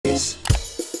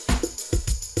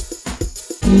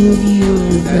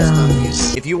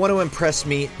If you want to impress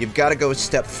me, you've got to go a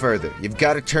step further. You've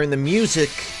got to turn the music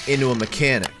into a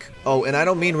mechanic. Oh, and I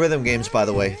don't mean rhythm games, by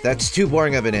the way. That's too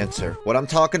boring of an answer. What I'm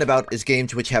talking about is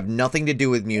games which have nothing to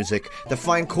do with music that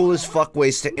find cool as fuck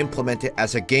ways to implement it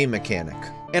as a game mechanic.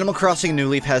 Animal Crossing New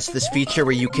Leaf has this feature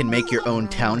where you can make your own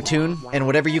town tune, and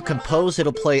whatever you compose,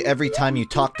 it'll play every time you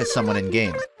talk to someone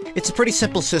in-game. It's a pretty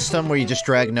simple system where you just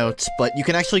drag notes, but you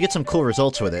can actually get some cool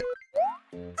results with it.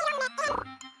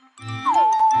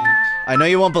 I know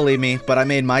you won't believe me, but I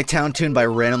made my town tune by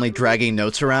randomly dragging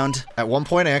notes around. At one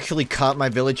point, I actually caught my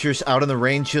villagers out on the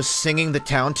range just singing the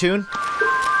town tune.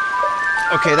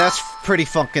 Okay, that's pretty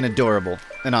fucking adorable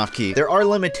and off-key. There are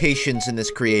limitations in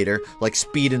this creator, like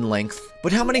speed and length,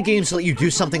 but how many games let you do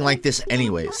something like this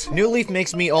anyways? New Leaf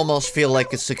makes me almost feel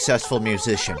like a successful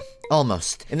musician.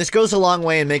 Almost. And this goes a long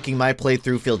way in making my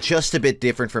playthrough feel just a bit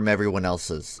different from everyone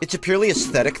else's. It's a purely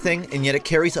aesthetic thing, and yet it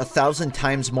carries 1,000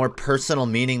 times more personal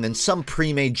meaning than some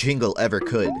pre-made jingle ever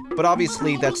could. But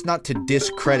obviously, that's not to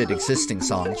discredit existing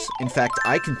songs. In fact,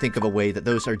 I can think of a way that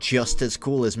those are just as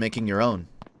cool as making your own.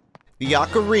 The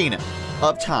Ocarina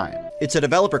of Time. It's a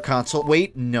developer console.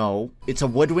 Wait, no. It's a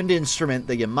woodwind instrument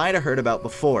that you might have heard about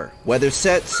before. Weather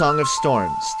set, Song of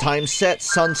Storms. Time set,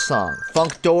 Sun Song.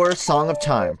 Funk Door, Song of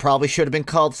Time. Probably should have been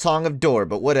called Song of Door,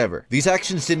 but whatever. These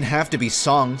actions didn't have to be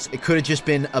songs. It could have just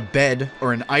been a bed,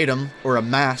 or an item, or a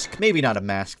mask. Maybe not a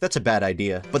mask. That's a bad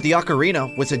idea. But the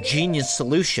Ocarina was a genius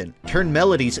solution. Turned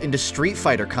melodies into Street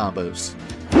Fighter combos.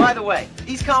 By the way,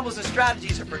 these combos and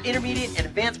strategies are for intermediate and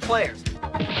advanced players.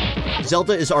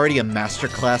 Zelda is already a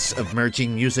masterclass of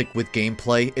merging music with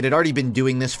gameplay. It had already been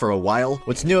doing this for a while.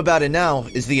 What's new about it now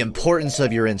is the importance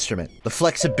of your instrument, the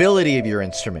flexibility of your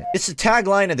instrument. It's the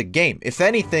tagline of the game. If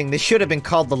anything, this should have been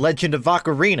called The Legend of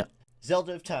Ocarina.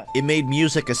 Zelda of Time. It made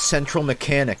music a central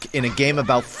mechanic in a game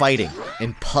about fighting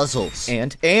and puzzles.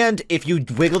 And if you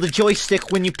wiggle the joystick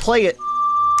when you play it,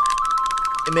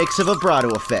 it makes a vibrato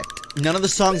effect. None of the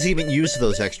songs even used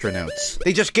those extra notes.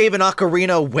 They just gave an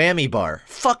ocarina a whammy bar.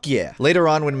 Fuck yeah. Later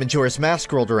on, when Majora's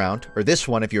Mask rolled around, or this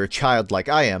one if you're a child like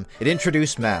I am, it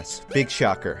introduced Mass. Big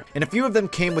shocker. And a few of them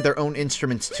came with their own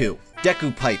instruments too.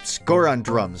 Deku pipes, Goron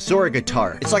drums, Zora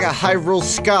guitar. It's like a Hyrule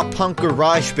ska punk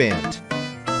garage band.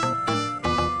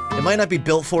 It might not be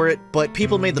built for it, but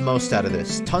people made the most out of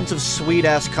this. Tons of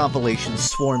sweet-ass compilations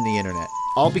swarmed the internet.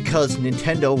 All because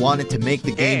Nintendo wanted to make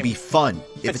the game be fun.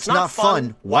 If it's not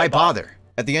fun, why bother?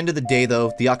 At the end of the day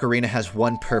though, the Ocarina has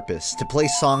one purpose, to play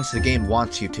songs the game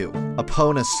wants you to.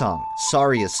 Epona's song,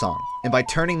 Saria's song. And by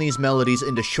turning these melodies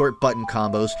into short button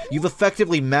combos, you've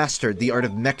effectively mastered the art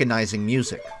of mechanizing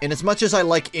music. And as much as I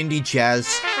like indie jazz,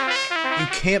 you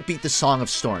can't beat the Song of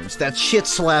Storms. That shit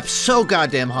slaps so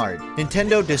goddamn hard.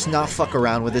 Nintendo does not fuck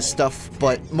around with this stuff,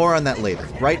 but more on that later.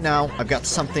 Right now, I've got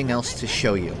something else to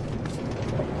show you.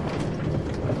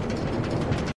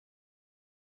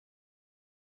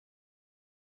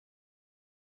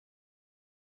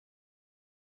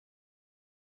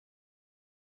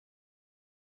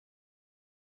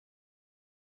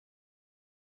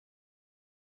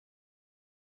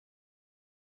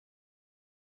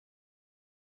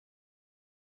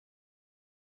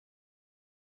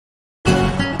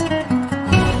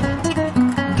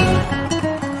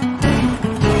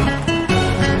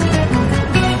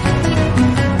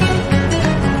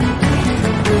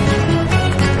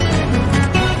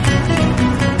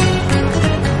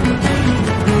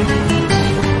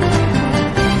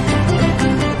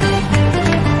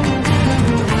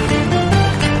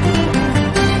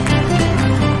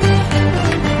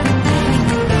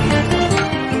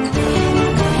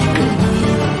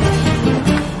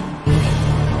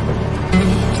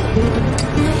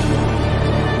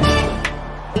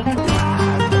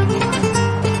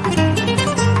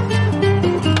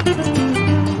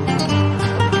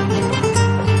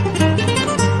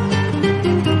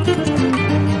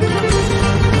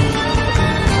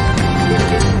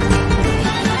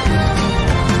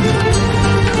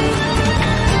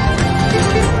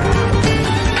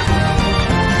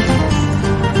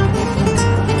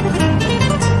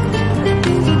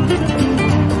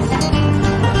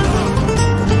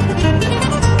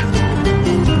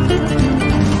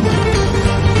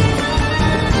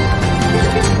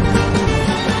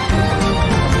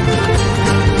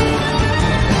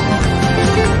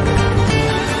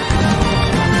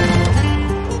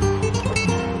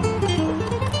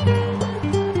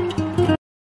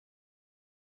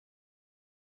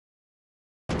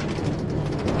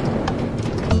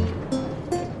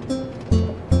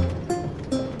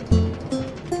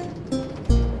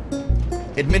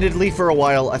 Admittedly, for a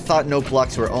while, I thought note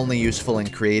blocks were only useful in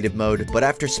creative mode, but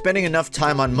after spending enough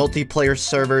time on multiplayer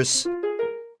servers...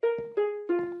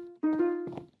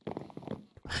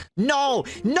 No,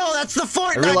 that's the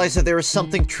Fortnite! I realized that there is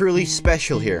something truly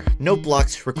special here. Note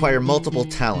blocks require multiple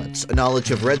talents, a knowledge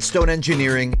of redstone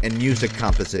engineering, and music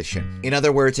composition. In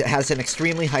other words, it has an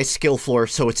extremely high skill floor,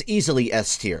 so it's easily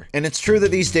S tier. And it's true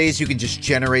that these days you can just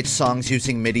generate songs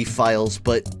using MIDI files,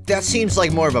 but that seems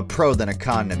like more of a pro than a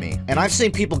con to me. And I've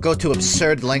seen people go to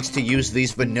absurd lengths to use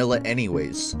these vanilla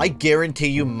anyways. I guarantee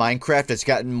you Minecraft has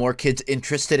gotten more kids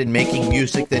interested in making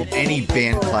music than any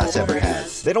band class ever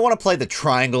has. They don't want to play the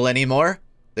triangle anymore.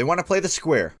 They want to play the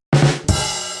square.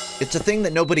 It's a thing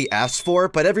that nobody asks for,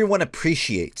 but everyone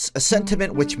appreciates, a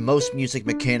sentiment which most music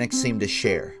mechanics seem to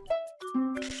share.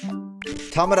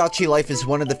 Tomodachi Life is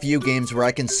one of the few games where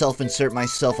I can self-insert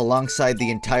myself alongside the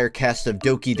entire cast of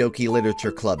Doki Doki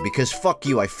Literature Club, because fuck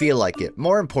you, I feel like it.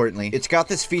 More importantly, it's got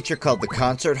this feature called the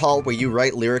Concert Hall where you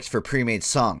write lyrics for pre-made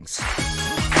songs.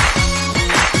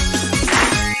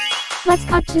 Let's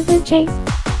cut to the chase.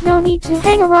 No need to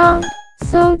hang around.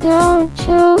 So don't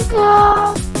you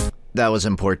go. That was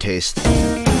in poor taste.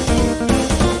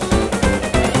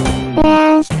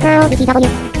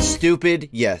 Stupid,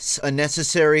 yes.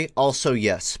 Unnecessary, also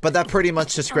yes. But that pretty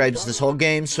much describes this whole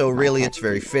game, so really it's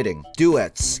very fitting.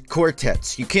 Duets,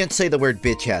 quartets. You can't say the word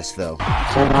bitch-ass, though.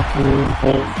 Shut up, you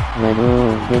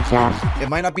little bitch-ass. It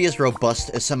might not be as robust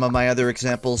as some of my other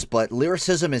examples, but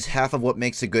lyricism is half of what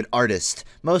makes a good artist.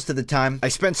 Most of the time. I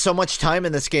spent so much time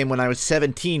in this game when I was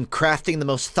 17 crafting the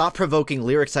most thought-provoking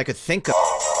lyrics I could think of.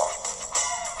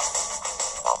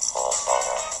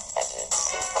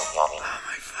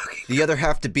 The other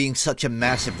half to being such a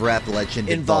massive rap legend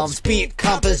involves beat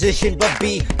composition, but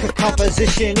beat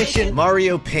composition.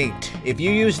 Mario Paint. If you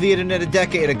used the internet a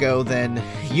decade ago, then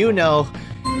you know.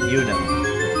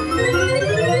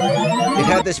 It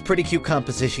had this pretty cute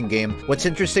composition game. What's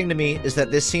interesting to me is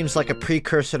that this seems like a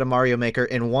precursor to Mario Maker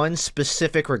in one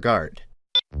specific regard.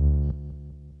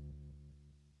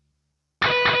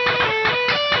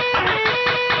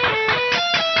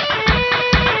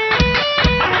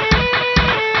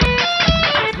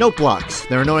 Note blocks.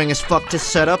 They're annoying as fuck to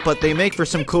set up, but they make for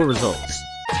some cool results.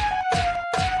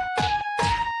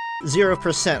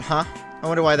 0%, huh? I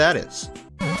wonder why that is.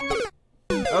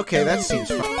 Okay, that seems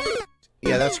fun.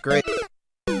 Yeah, that's great.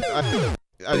 I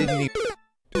didn't need...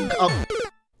 Oh,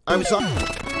 I was on...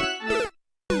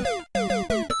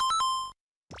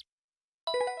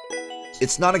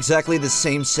 It's not exactly the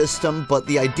same system, but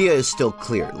the idea is still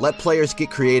clear. Let players get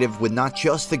creative with not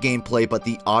just the gameplay, but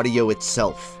the audio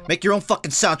itself. Make your own fucking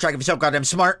soundtrack if you're so goddamn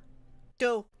smart.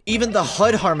 Even the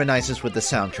HUD harmonizes with the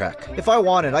soundtrack. If I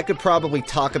wanted, I could probably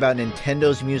talk about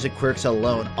Nintendo's music quirks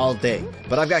alone all day,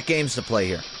 but I've got games to play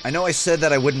here. I know I said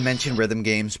that I wouldn't mention rhythm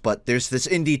games, but there's this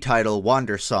indie title,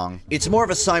 Wander Song. It's more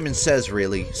of a Simon Says,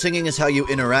 really. Singing is how you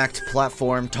interact,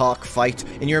 platform, talk, fight,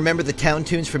 and you remember the town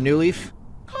tunes from New Leaf?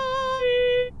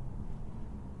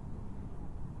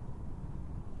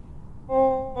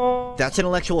 That's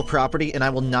intellectual property, and I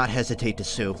will not hesitate to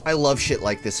sue. I love shit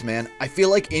like this, man. I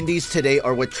feel like indies today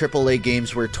are what AAA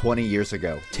games were 20 years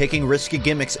ago, taking risky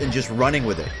gimmicks and just running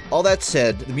with it. All that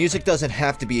said, the music doesn't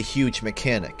have to be a huge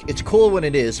mechanic. It's cool when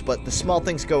it is, but the small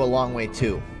things go a long way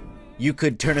too. You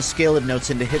could turn a scale of notes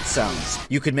into hit sounds.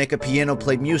 You could make a piano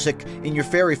play music, and your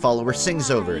fairy follower sings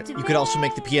over it. You could also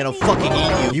make the piano fucking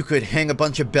eat you. You could hang a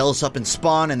bunch of bells up in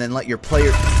Spawn, and then let your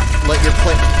player...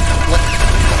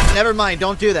 Never mind,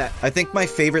 don't do that. I think my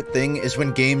favorite thing is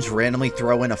when games randomly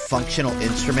throw in a functional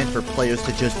instrument for players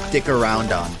to just dick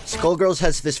around on. Skullgirls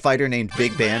has this fighter named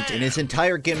Big Band, and his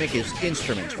entire gimmick is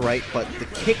instruments, right? But the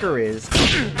kicker is...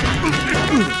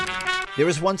 There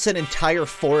was once an entire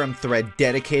forum thread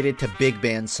dedicated to Big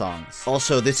Band songs.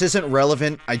 Also, this isn't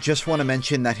relevant, I just want to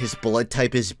mention that his blood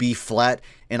type is B-flat,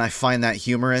 and I find that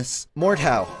humorous.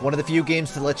 Mordhau, one of the few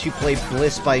games that lets you play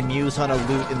Bliss by Muse on a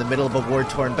lute in the middle of a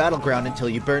war-torn battleground until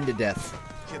you burn to death.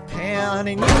 Japan,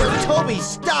 and you Toby,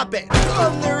 stop it!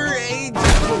 Underage!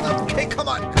 Okay, come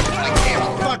on, I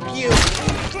can't, fuck you!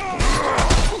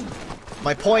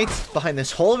 My point behind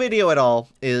this whole video at all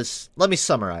is, let me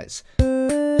summarize.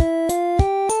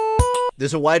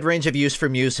 There's a wide range of use for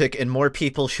music, and more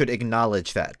people should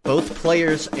acknowledge that. Both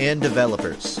players and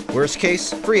developers. Worst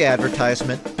case, free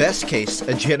advertisement. Best case,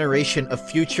 a generation of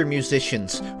future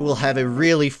musicians who will have a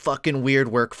really fucking weird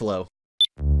workflow.